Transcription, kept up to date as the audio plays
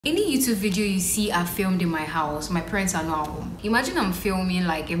Any YouTube video you see I filmed in my house, my parents are not home. Imagine I'm filming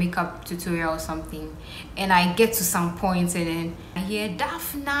like a makeup tutorial or something and I get to some point and then I hear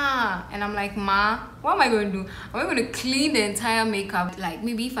Daphne and I'm like, Ma, what am I going to do? Am I going to clean the entire makeup? Like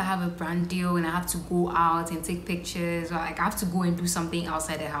maybe if I have a brand deal and I have to go out and take pictures, or like I have to go and do something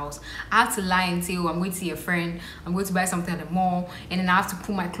outside the house, I have to lie and say, oh, I'm going to see a friend, I'm going to buy something at the mall, and then I have to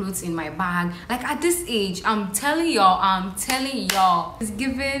put my clothes in my bag. Like at this age, I'm telling y'all, it's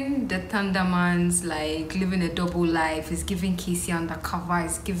giving the Thundermans, like living a double life. It's giving Casey undercover.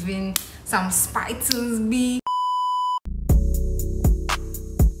 It's giving some Spittles B.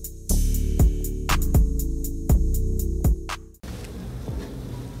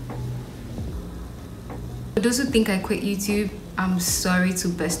 For those who think I quit YouTube, I'm sorry to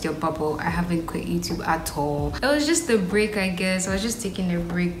burst your bubble. I haven't quit YouTube at all. It was just a break, I guess. I was just taking a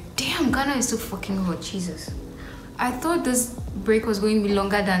break. Damn, Ghana is so fucking hot. Jesus. I thought this break was going to be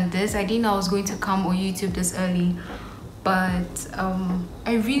longer than this. I didn't know I was going to come on YouTube this early. But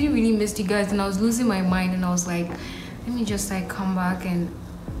I really missed you guys and I was losing my mind and I was like, let me just like come back and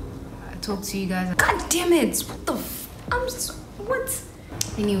talk to you guys. God damn it! What the f— what?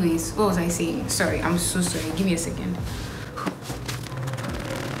 Anyways, what was I saying? Sorry, I'm so sorry. Give me a second.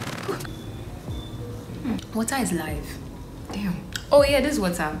 Water is live. Damn. Oh yeah, this is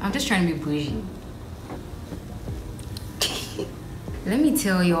water. I'm just trying to be bougie. Let me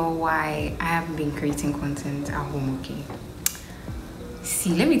tell y'all why I haven't been creating content at home, okay?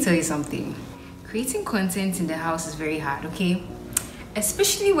 See, let me tell you something. Creating content in the house is very hard, okay?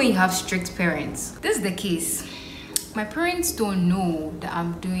 Especially when you have strict parents. This is the case. My parents don't know that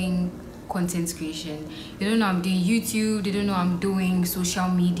I'm doing content creation. They don't know I'm doing YouTube. They don't know I'm doing social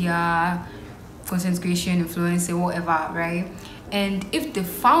media, content creation, influencer, whatever, right? And if they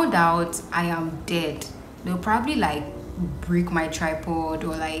found out I am dead, they'll probably like break my tripod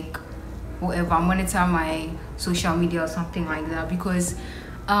or like whatever, monitor my social media or something like that, because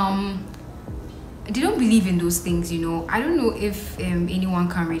they don't believe in those things, you know. I don't know if anyone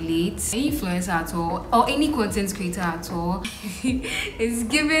can relate. Any influencer at all or any content creator at all is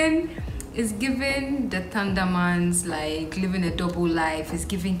given the Thundermans, like living a double life. It's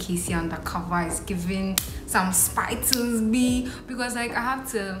giving Casey undercover. It's giving some Spittles B, because like I have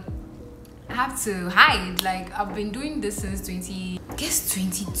to hide. Like I've been doing this since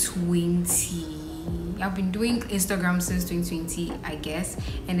 2020. I've been doing Instagram since 2020, I guess,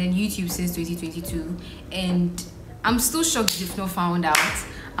 and then YouTube since 2022, and I'm still shocked if not found out.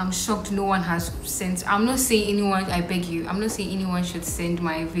 I'm shocked no one has sent— I'm not saying anyone, I beg you, I'm not saying anyone should send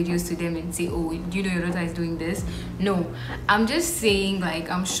my videos to them and say, oh, do you know your daughter is doing this? No, I'm just saying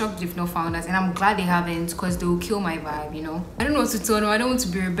like I'm shocked if not found out, and I'm glad they haven't, because they will kill my vibe, you know. I don't know what to tell them. I don't want to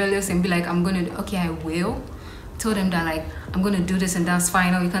be rebellious and be like, I'm gonna— okay, I will tell them that like I'm gonna do this and that's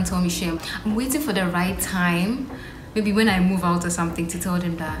fine. Or you can't tell me shame. I'm waiting for the right time, maybe when I move out or something, to tell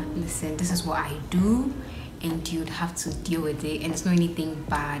them that, listen, this is what I do and you'd have to deal with it, and it's not anything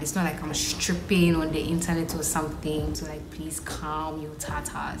bad. It's not like I'm stripping on the internet or something, so like please calm your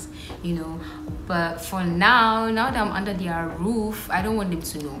tatas, you know. But for now that I'm under their roof, I don't want them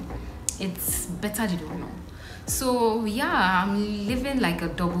to know. It's better they don't know. So yeah, I'm living like a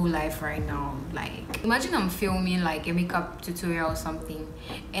double life right now. Like imagine I'm filming like a makeup tutorial or something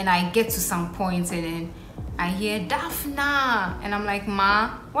and I get to some point and then I hear Daphne and I'm like,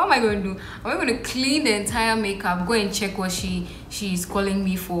 Ma, what am I going to do? Am I going to clean the entire makeup, go and check what she's calling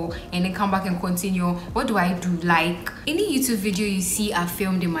me for, and then come back and continue? What do I do? Like any YouTube video you see I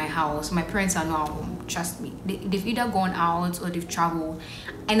filmed in my house, my parents are not home. Trust me, they've either gone out or they've traveled,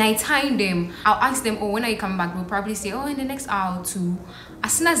 and I time them. I'll ask them, oh, when are you coming back? They'll probably say, oh, in the next hour or two.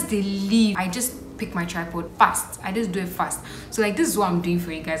 As soon as they leave, I just pick my tripod fast. I just do it fast. So like this is what I'm doing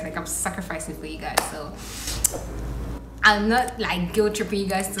for you guys. Like I'm sacrificing for you guys. So I'm not like guilt tripping you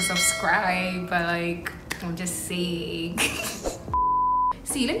guys to subscribe, but like I'm just saying.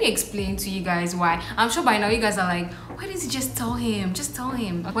 See, let me explain to you guys why. I'm sure by now you guys are like, why didn't you just tell him? Just tell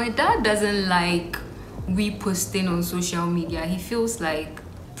him. My dad doesn't like reposting on social media. He feels like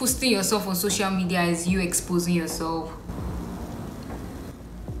posting yourself on social media is you exposing yourself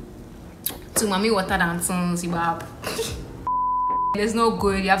to mommy water dancing, There's no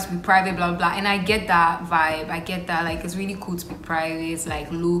good, you have to be private, blah blah. And I get that vibe. I get that, like it's really cool to be private, it's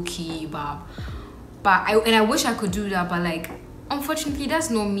like low-key, but I wish I could do that, but like unfortunately that's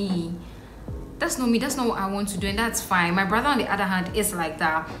not me. that's not me, that's not what I want to do, and that's fine. My brother on the other hand is like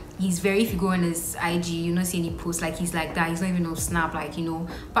that. He's very, if you go on his IG, you know, see any posts, like he's like that. He's not even on Snap, like, you know.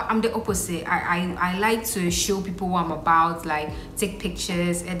 But I'm the opposite. I like to show people what I'm about, like take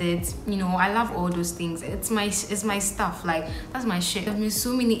pictures, edit, you know. I love all those things. It's my stuff, like that's my shit. There've been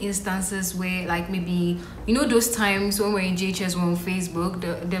so many instances where, like, maybe, you know, those times when we're in JHS, we're on Facebook,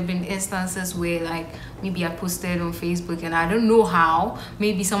 there've been instances where, like, maybe I posted on Facebook and I don't know how,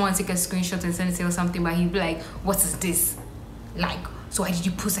 maybe someone take a screenshot and send it or something, but he'd be like, what is this? Like, so why did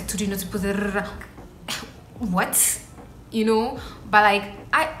you post? I told you not to post it. What? You know? But like,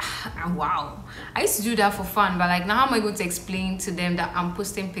 wow, I used to do that for fun, but like, now how am I going to explain to them that I'm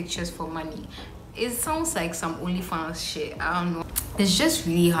posting pictures for money? It sounds like some OnlyFans shit. I don't know. It's just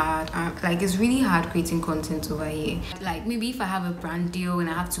really hard. Like, it's really hard creating content over here. Like, maybe if I have a brand deal and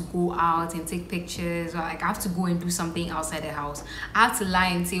I have to go out and take pictures, or like I have to go and do something outside the house, I have to lie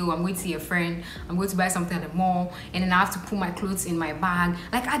and say, oh, I'm going to see a friend, I'm going to buy something at the mall, and then I have to put my clothes in my bag.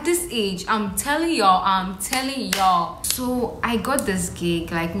 Like, at this age, I'm telling y'all. So I got this gig,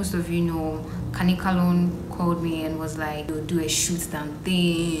 like most of you know. Kanikalon called me and was like, you'll do a shoot and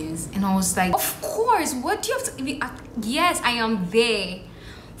things, and I was like, of course, what do you have to yes, I am there.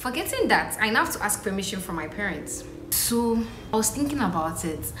 Forgetting that I now have to ask permission from my parents. So I was thinking about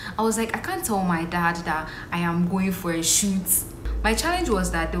it. I was like, I can't tell my dad that I am going for a shoot. My challenge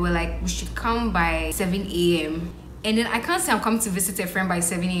was that they were like, we should come by 7 a.m. And then I can't say I'm coming to visit a friend by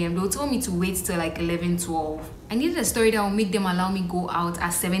 7 a.m. They'll tell me to wait till like 11, 12. I needed a story that will make them allow me go out at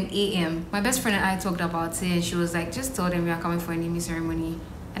 7 a.m. My best friend and I talked about it, and she was like, just tell them we are coming for a naming ceremony.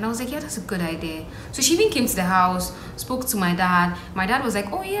 And I was like, yeah, that's a good idea. So she even came to the house, spoke to my dad. My dad was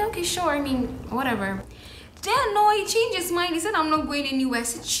like, oh yeah, okay, sure, I mean, whatever. Then no, he changed his mind. He said, I'm not going anywhere. I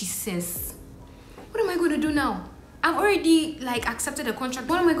said, Jesus, what am I going to do now? I've already like accepted the contract.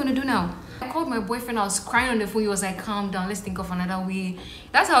 What am I going to do now? I called my boyfriend. I was crying on the phone. He was like, calm down, let's think of another way.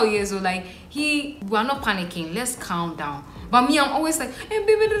 That's how he is. So like, we're not panicking, let's calm down. But me, I'm always like, and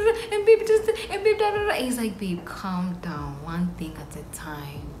baby, and baby, and baby, and he's like, babe, calm down, one thing at a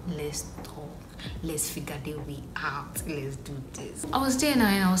time. Let's talk, let's figure the way out, let's do this. I was there now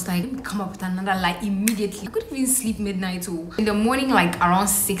and I was like, let me come up with another lie immediately. I couldn't even sleep midnight too. In the morning, like around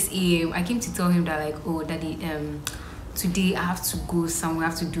 6 a.m, I came to tell him that like, oh daddy, today I have to go somewhere. I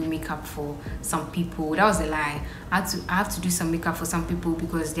have to do makeup for some people. That was a lie. I have to do some makeup for some people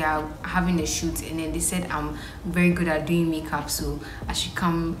because they are having a shoot, and then they said I'm very good at doing makeup, so I should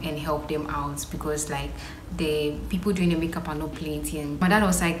come and help them out because like the people doing the makeup are not plenty. And my dad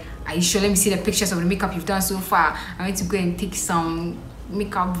was like, are you sure? Let me see the pictures of the makeup you've done so far. I went to go and take some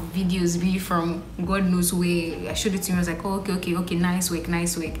makeup videos be from God knows where. I showed it to him. I was like, oh, okay, nice work.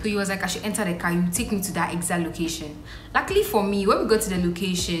 So he was like, I should enter the car, you take me to that exact location. Luckily for me, when we got to the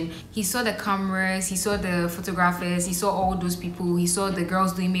location, he saw the cameras, he saw the photographers, he saw all those people, he saw the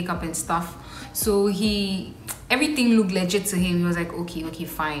girls doing makeup and stuff. So everything looked legit to him. He was like, okay,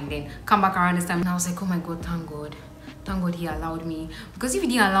 fine, then come back around this time. And I was like, oh my God, thank God he allowed me, because if he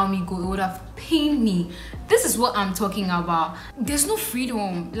didn't allow me go, it would have pained me. This is what I'm talking about. There's no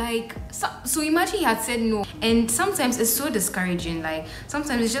freedom. Like, so imagine he had said no. And sometimes it's so discouraging. Like,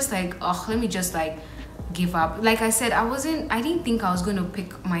 sometimes it's just like, oh, let me just like give up. Like I said, I didn't think I was going to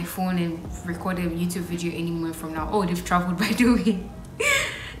pick my phone and record a YouTube video anymore from now. Oh, they've traveled, by the way.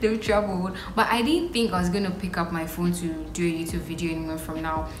 They've traveled, but I didn't think I was gonna pick up my phone to do a YouTube video anymore from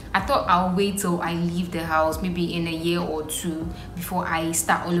now. I thought I'll wait till I leave the house, maybe in a year or two, before I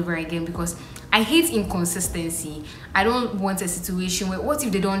start all over again, because I hate inconsistency. I don't want a situation where, what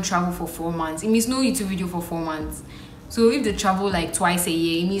if they don't travel for 4 months? It means no YouTube video for 4 months. So if they travel like twice a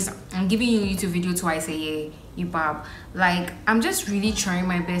year, it means I'm giving you a YouTube video twice a year. Like, I'm just really trying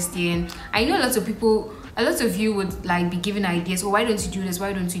my best here, and I know a lot of you would like be giving ideas. Oh, why don't you do this?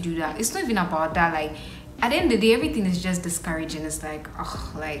 Why don't you do that? It's not even about that. Like, at the end of the day, everything is just discouraging. It's like,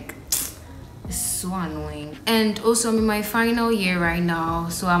 oh, like, it's so annoying. And also, I'm in my final year right now,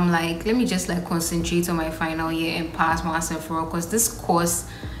 so I'm like, let me just like concentrate on my final year and pass once and for all, because this course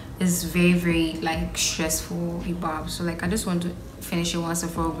is very, very like stressful. So like, I just want to finish it once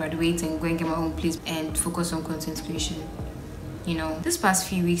and for all, graduate and go and get my own place and focus on content creation. You know, this past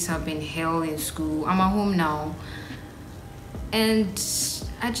few weeks have been hell in school. I'm at home now, and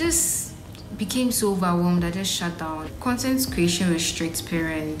I just became so overwhelmed. I just shut down. Content creation restricts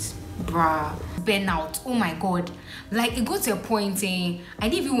parents, bruh. Burnout, oh my God. Like, it got to a point I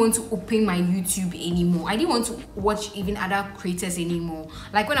didn't even want to open my YouTube anymore. I didn't want to watch even other creators anymore.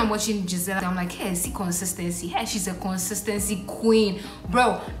 Like, when I'm watching Giselle, I'm like, hey, see consistency. Hey, she's a consistency queen,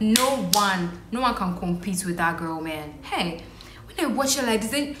 bro. No one can compete with that girl, man. Hey, when I watch her like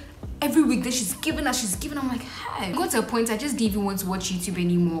this, every week that she's giving. I'm like, hey. Got to a point I just didn't even want to watch YouTube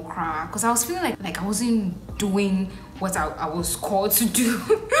anymore, because I was feeling like I wasn't doing what I was called to do,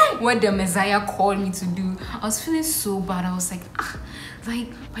 what the Messiah called me to do. I was feeling so bad. I was like, like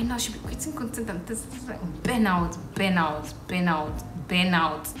by now I should be creating content, and this is like burnout.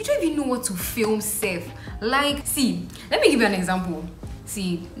 You don't even know what to film safe. Like, see, let me give you an example.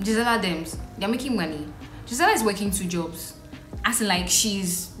 See, Gisela Dems, they're making money. Gisela is working 2 jobs. As in, like,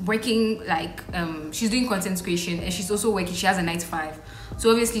 she's working, like, she's doing content creation, and she's also working. She has a 9 to 5.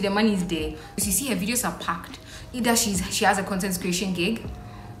 So obviously the money is there. So you see her videos are packed. Either she has a content creation gig,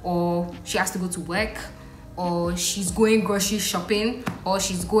 or she has to go to work, or she's going grocery shopping, or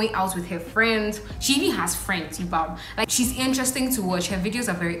she's going out with her friends. She even has friends, like, she's interesting to watch. Her videos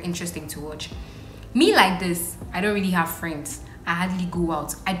are very interesting to watch. Me, like this, I don't really have friends. I hardly go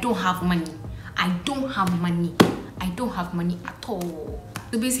out. I don't have money at all.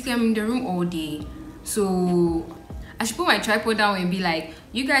 So basically I'm in the room all day. So I should put my tripod down and be like,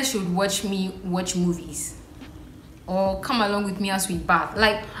 you guys should watch me watch movies, or come along with me as we bath.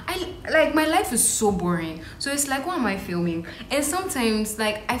 Like, my life is so boring. So it's like, what am I filming? And sometimes,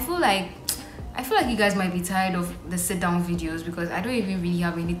 like, I feel like you guys might be tired of the sit down videos, because I don't even really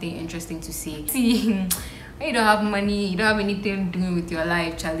have anything interesting to say. See, when you don't have money, you don't have anything doing with your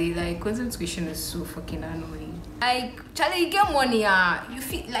life, Charlie, like, content creation is so fucking annoying. Like, Charlie, you get money, you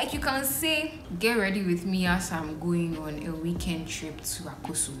feel like you can say, get ready with me as I'm going on a weekend trip to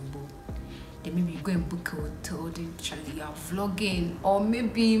Akosumbo. Then maybe you go and book a hotel, then Charlie, you're vlogging, or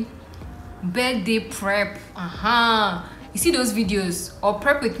maybe birthday prep. You see those videos, or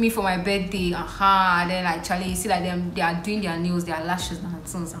prep with me for my birthday. Then like, Charlie, you see like them, they are doing their nails, their lashes, and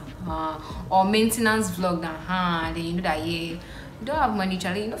things. Or maintenance vlog. Then you know that, yeah, you don't have money,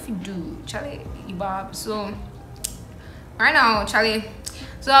 Charlie. You know if you do, Charlie, you bab. So right now, Charlie,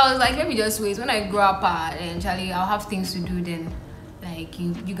 so I was like, let me just wait. When I grow up, and Charlie, I'll have things to do then. Like,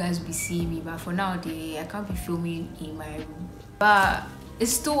 you guys will be seeing me, but for now, I can't be filming in my room. But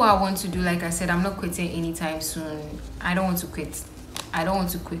it's still what I want to do. Like I said, I'm not quitting anytime soon. I don't want to quit.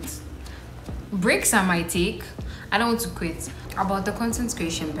 Breaks I might take. I don't want to quit. About the content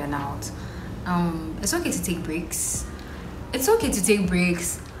creation burnout, it's okay to take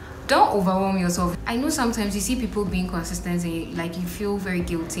breaks. Don't overwhelm yourself. I know sometimes you see people being consistent and you feel very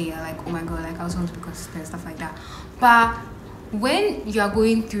guilty. You're like, oh my god, like I also want to be consistent, stuff like that. But when you are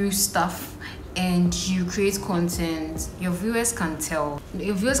going through stuff and you create content, your viewers can tell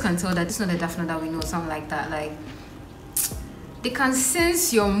that it's not the Daphne that we know, something like that. Like, they can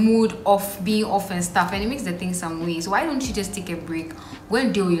sense your mood of being off and stuff, and it makes the thing some way. So why don't you just take a break, go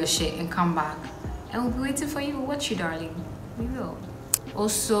and do your shit, and come back, and we'll be waiting for you. Watch you, darling. We will.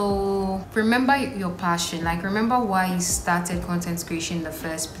 Also, remember your passion. Like, remember why you started content creation in the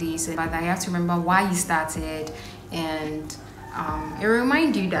first place. But I have to remember why you started, and it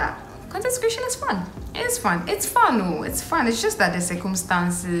remind you that content creation is fun. It's fun. It's just that the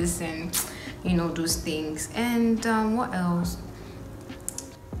circumstances and those things. And what else?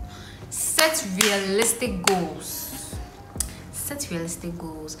 Set realistic goals.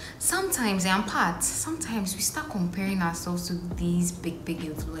 Sometimes we start comparing ourselves to these big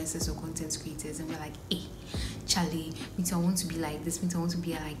influencers or content creators, and we're like, hey, Charlie, me too, I want to be like this, me too, I want to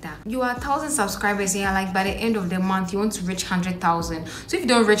be like that. You are 1,000 subscribers, and you're like, by the end of the month you want to reach 100,000. So if you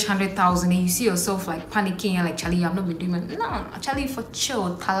don't reach 100,000 and you see yourself like panicking, you're like, Charlie, I've not been doing it. No, Charlie, for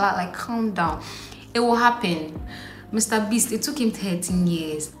chill, tala, like, calm down. It will happen. Mr. Beast, it took him 13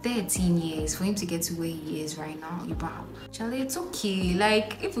 years for him to get to where he is right now. Charlie, it's okay.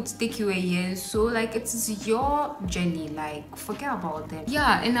 Like, if it take you a year, so like, it's your journey. Like, forget about them.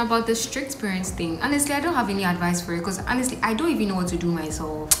 Yeah, and about the strict parents thing, honestly, I don't have any advice for it, because honestly, I don't even know what to do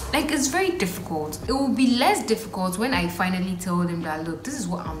myself. Like, it's very difficult. It will be less difficult when I finally tell them that, look, this is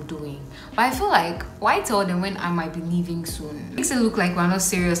what I'm doing. But I feel like, why tell them when I might be leaving soon? It makes it look like we're not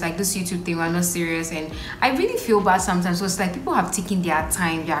serious, like this YouTube thing, we're not serious. And I really feel bad sometimes. So it's like people have taken their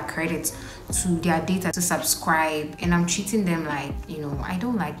time, their credit to their data to subscribe, and I'm treating them like, I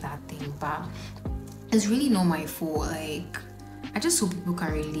don't like that thing. But it's really not my fault. Like, I just hope people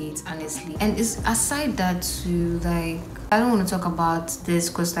can relate, honestly. And it's aside that too, like, I don't want to talk about this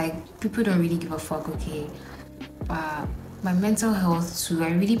because like people don't really give a fuck, okay? But my mental health too,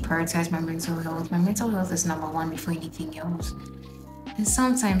 I really prioritize my mental health. My mental health is number one before anything else. And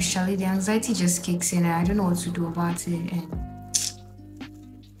sometimes, Charlie, the anxiety just kicks in and I don't know what to do about it. And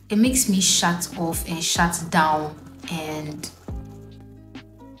it makes me shut off and shut down. And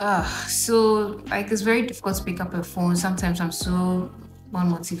so like, it's very difficult to pick up a phone. Sometimes I'm so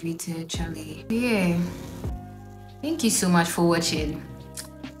unmotivated, Charlie. Yeah. Thank you so much for watching.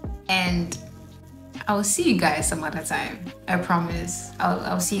 And I'll see you guys some other time. I promise.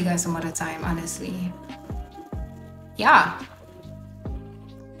 I'll see you guys some other time, honestly. Yeah.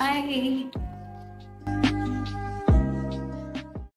 Bye.